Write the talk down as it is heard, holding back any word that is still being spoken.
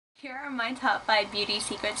Here are my top 5 beauty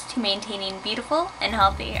secrets to maintaining beautiful and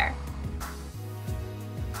healthy hair.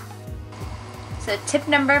 So tip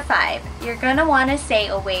number 5, you're gonna wanna stay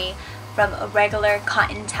away from a regular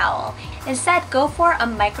cotton towel. Instead, go for a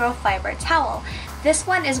microfiber towel. This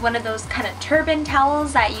one is one of those kind of turban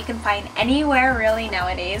towels that you can find anywhere really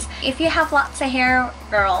nowadays. If you have lots of hair,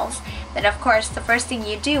 girls, then of course the first thing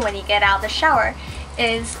you do when you get out of the shower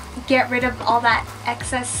is get rid of all that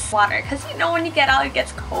excess water, because you know when you get out it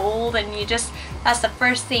gets cold and that's the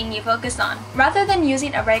first thing you focus on. Rather than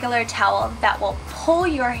using a regular towel that will pull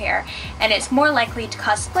your hair and it's more likely to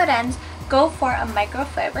cause split ends, go for a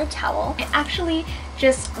microfiber towel. It actually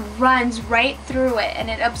just runs right through it and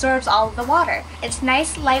it absorbs all of the water. It's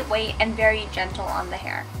nice, lightweight, and very gentle on the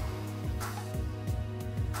hair.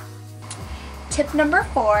 Tip number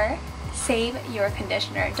 4, save your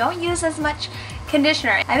conditioner. Don't use as much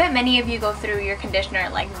conditioner. I bet many of you go through your conditioner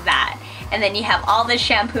like that and then you have all this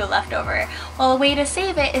shampoo left over. Well, a way to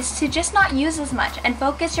save it is to just not use as much and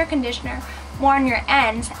focus your conditioner more on your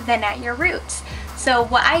ends than at your roots. So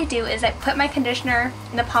what I do is I put my conditioner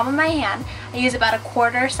in the palm of my hand. I use about a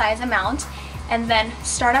quarter size amount and then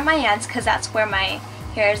start at my ends because that's where my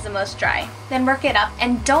hair is the most dry. Then work it up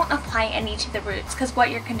and don't apply any to the roots, because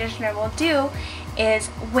what your conditioner will do is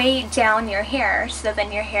weigh down your hair, so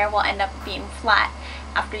then your hair will end up being flat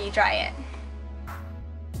after you dry it.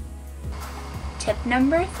 Tip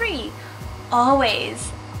number 3,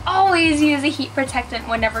 always use a heat protectant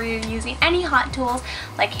whenever you're using any hot tools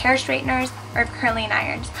like hair straighteners or curling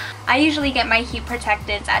irons. I usually get my heat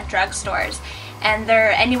protectants at drugstores and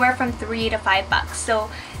they're anywhere from $3 to $5, so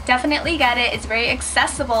definitely get it. It's very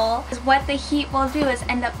accessible. What the heat will do is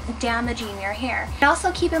end up damaging your hair. And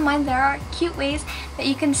also keep in mind there are cute ways that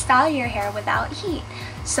you can style your hair without heat.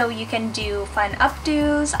 So you can do fun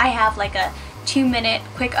updos. I have like a 2-minute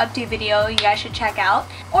quick updo video you guys should check out.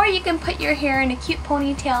 Or you can put your hair in a cute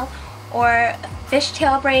ponytail or a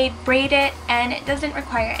fishtail braid, braid it, and it doesn't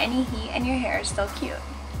require any heat and your hair is still cute.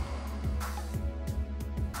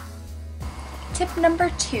 Tip number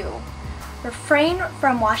 2. Refrain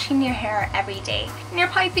from washing your hair every day. And you're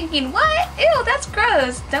probably thinking, what? Ew, that's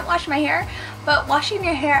gross. Don't wash my hair. But washing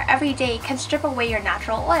your hair every day can strip away your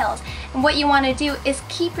natural oils. And what you want to do is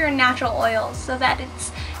keep your natural oils so that it's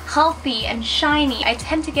healthy and shiny. I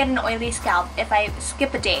tend to get an oily scalp if I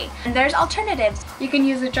skip a day. And there's alternatives. You can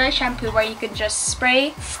use a dry shampoo where you can just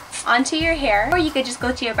spray onto your hair, or you could just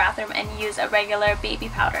go to your bathroom and use a regular baby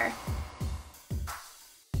powder.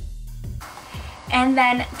 And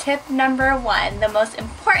then tip number 1, the most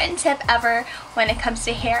important tip ever when it comes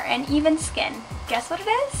to hair and even skin. Guess what it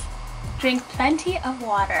is? Drink plenty of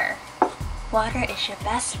water. Water is your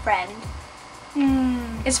best friend.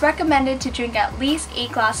 It's recommended to drink at least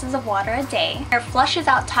 8 glasses of water a day. It flushes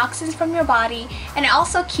out toxins from your body and it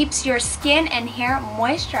also keeps your skin and hair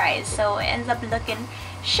moisturized, so it ends up looking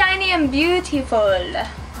shiny and beautiful.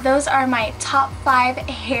 Those are my top 5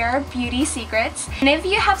 hair beauty secrets. And if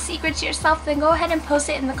you have secrets yourself, then go ahead and post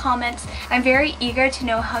it in the comments. I'm very eager to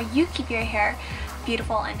know how you keep your hair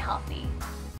beautiful and healthy.